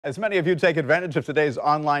As many of you take advantage of today's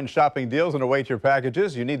online shopping deals and await your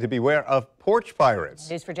packages, you need to beware of porch pirates.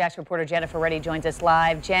 News4JAX reporter Jennifer Reddy joins us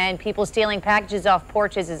live. Jen, people stealing packages off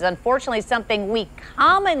porches is unfortunately something we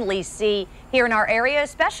commonly see here in our area,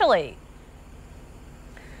 especially.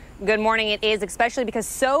 Good morning. It is, especially because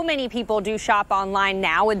so many people do shop online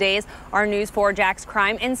nowadays. Our News4JAX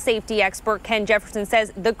crime and safety expert Ken Jefferson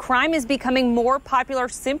says the crime is becoming more popular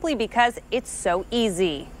simply because it's so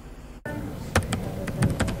easy.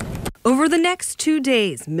 Over the next 2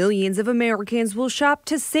 days, millions of Americans will shop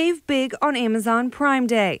to save big on Amazon Prime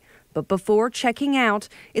Day. But before checking out,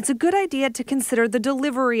 it's a good idea to consider the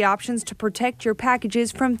delivery options to protect your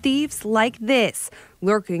packages from thieves like this,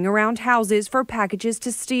 lurking around houses for packages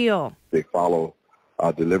to steal. They follow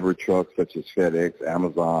delivery trucks such as FedEx,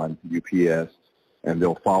 Amazon, UPS, and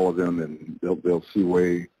they'll follow them and they'll see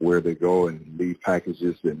where they go and leave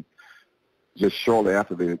packages. And just shortly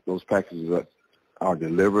after those packages are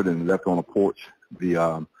delivered and left on a porch,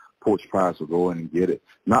 the porch pirates will go in and get it,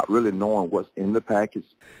 not really knowing what's in the package.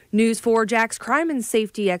 News4JAX crime and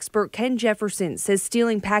safety expert Ken Jefferson says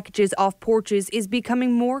stealing packages off porches is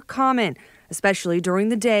becoming more common, especially during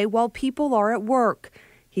the day while people are at work.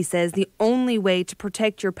 He says the only way to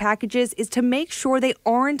protect your packages is to make sure they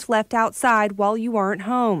aren't left outside while you aren't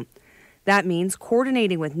home. That means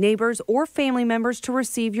coordinating with neighbors or family members to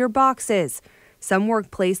receive your boxes. Some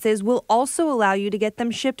workplaces will also allow you to get them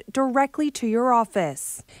shipped directly to your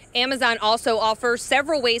office. Amazon also offers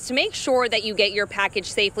several ways to make sure that you get your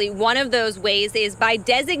package safely. One of those ways is by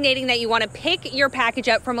designating that you want to pick your package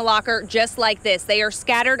up from a locker just like this. They are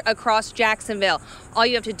scattered across Jacksonville. All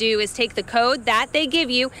you have to do is take the code that they give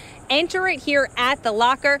you, enter it here at the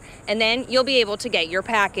locker, and then you'll be able to get your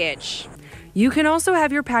package. You can also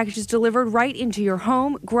have your packages delivered right into your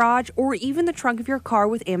home, garage, or even the trunk of your car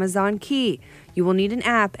with Amazon Key. You will need an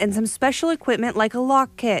app and some special equipment like a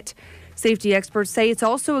lock kit. Safety experts say it's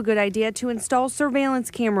also a good idea to install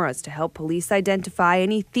surveillance cameras to help police identify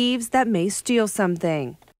any thieves that may steal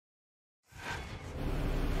something.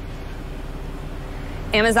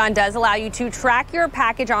 Amazon does allow you to track your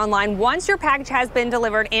package online. Once your package has been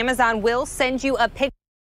delivered, Amazon will send you a picture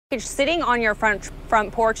sitting on your front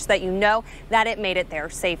porch so that you know that it made it there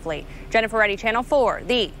safely. Jennifer Reddy, Channel 4,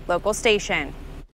 the local station.